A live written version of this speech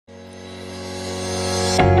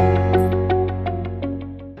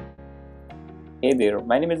Hey there,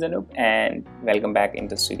 my name is Anup and welcome back in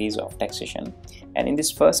the series of taxation. And in this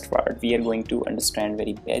first part, we are going to understand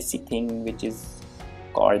very basic thing which is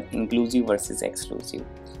called inclusive versus exclusive.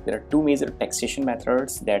 There are two major taxation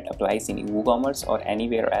methods that applies in WooCommerce or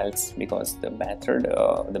anywhere else because the method,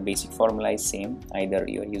 the basic formula is same. Either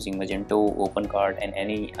you are using Magento, OpenCard and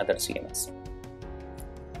any other CMS.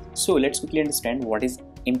 So let's quickly understand what is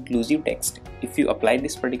inclusive text. If you apply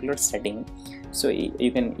this particular setting, so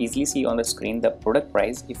you can easily see on the screen the product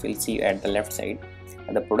price. If you'll see at the left side,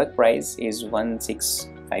 the product price is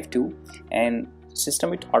 1652 and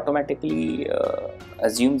system it automatically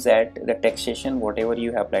assumes that the taxation whatever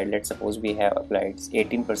you have applied, let's suppose we have applied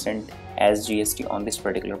 18% as GST on this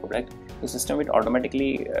particular product, the system it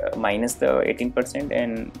automatically minus the 18%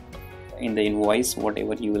 and in the invoice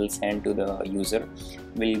whatever you will send to the user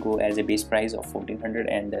will go as a base price of 1400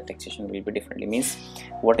 and the taxation will be differently. Means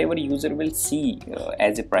whatever user will see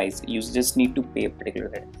as a price, you just need to pay a particular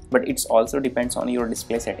rate, but it's also depends on your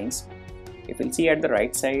display settings. If you'll see at the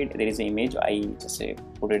right side there is an image, I just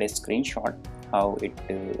put it a screenshot how it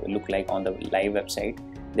look like on the live website.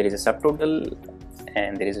 There is a subtotal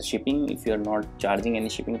and there is a shipping. If you are not charging any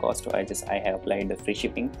shipping cost, so I have applied the free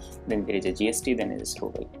shipping, then there is a GST, then there is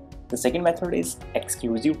total. The second method is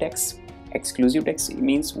exclusive text. Exclusive text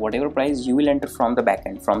means whatever price you will enter from the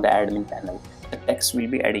backend, from the admin panel, the text will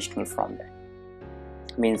be additional from that.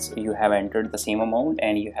 Means you have entered the same amount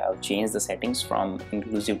and you have changed the settings from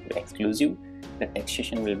inclusive to exclusive, the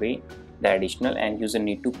taxation will be the additional and user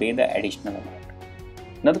need to pay the additional amount.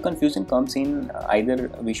 Now the confusion comes in either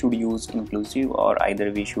we should use inclusive or either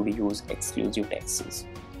we should use exclusive taxes.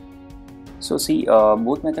 So see,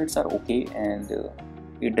 both methods are okay and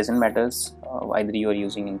it doesn't matter either you are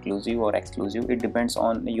using inclusive or exclusive. It depends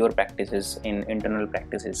on your practices in internal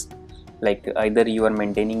practices, like either you are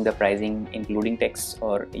maintaining the pricing including tax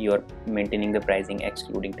or you are maintaining the pricing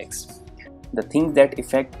excluding tax. The thing that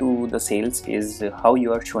affect to the sales is how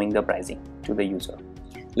you are showing the pricing to the user.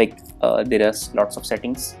 Like there are lots of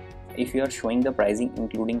settings. If you are showing the pricing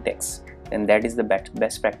including tax, then that is the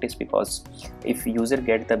best practice, because if user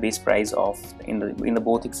get the base price of in the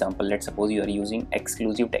both example, let's suppose you are using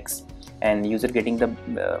exclusive tax and user getting the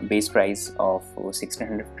base price of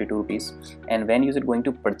 1652 rupees, and when user going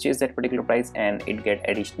to purchase that particular price and it get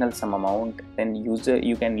additional some amount, then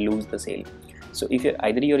you can lose the sale. So if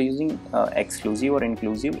either you're using exclusive or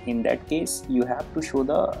inclusive, in that case you have to show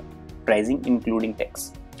the pricing including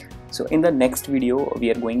tax. So in the next video we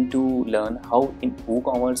are going to learn how in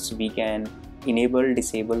WooCommerce we can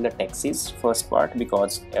disable the taxes, first part,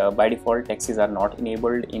 because by default taxes are not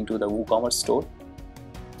enabled into the WooCommerce store,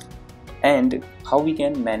 and how we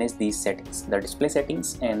can manage these settings, the display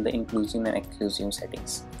settings and the inclusive and exclusive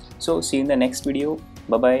settings. So see you in the next video.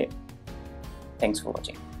 Bye bye, thanks for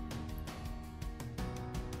watching.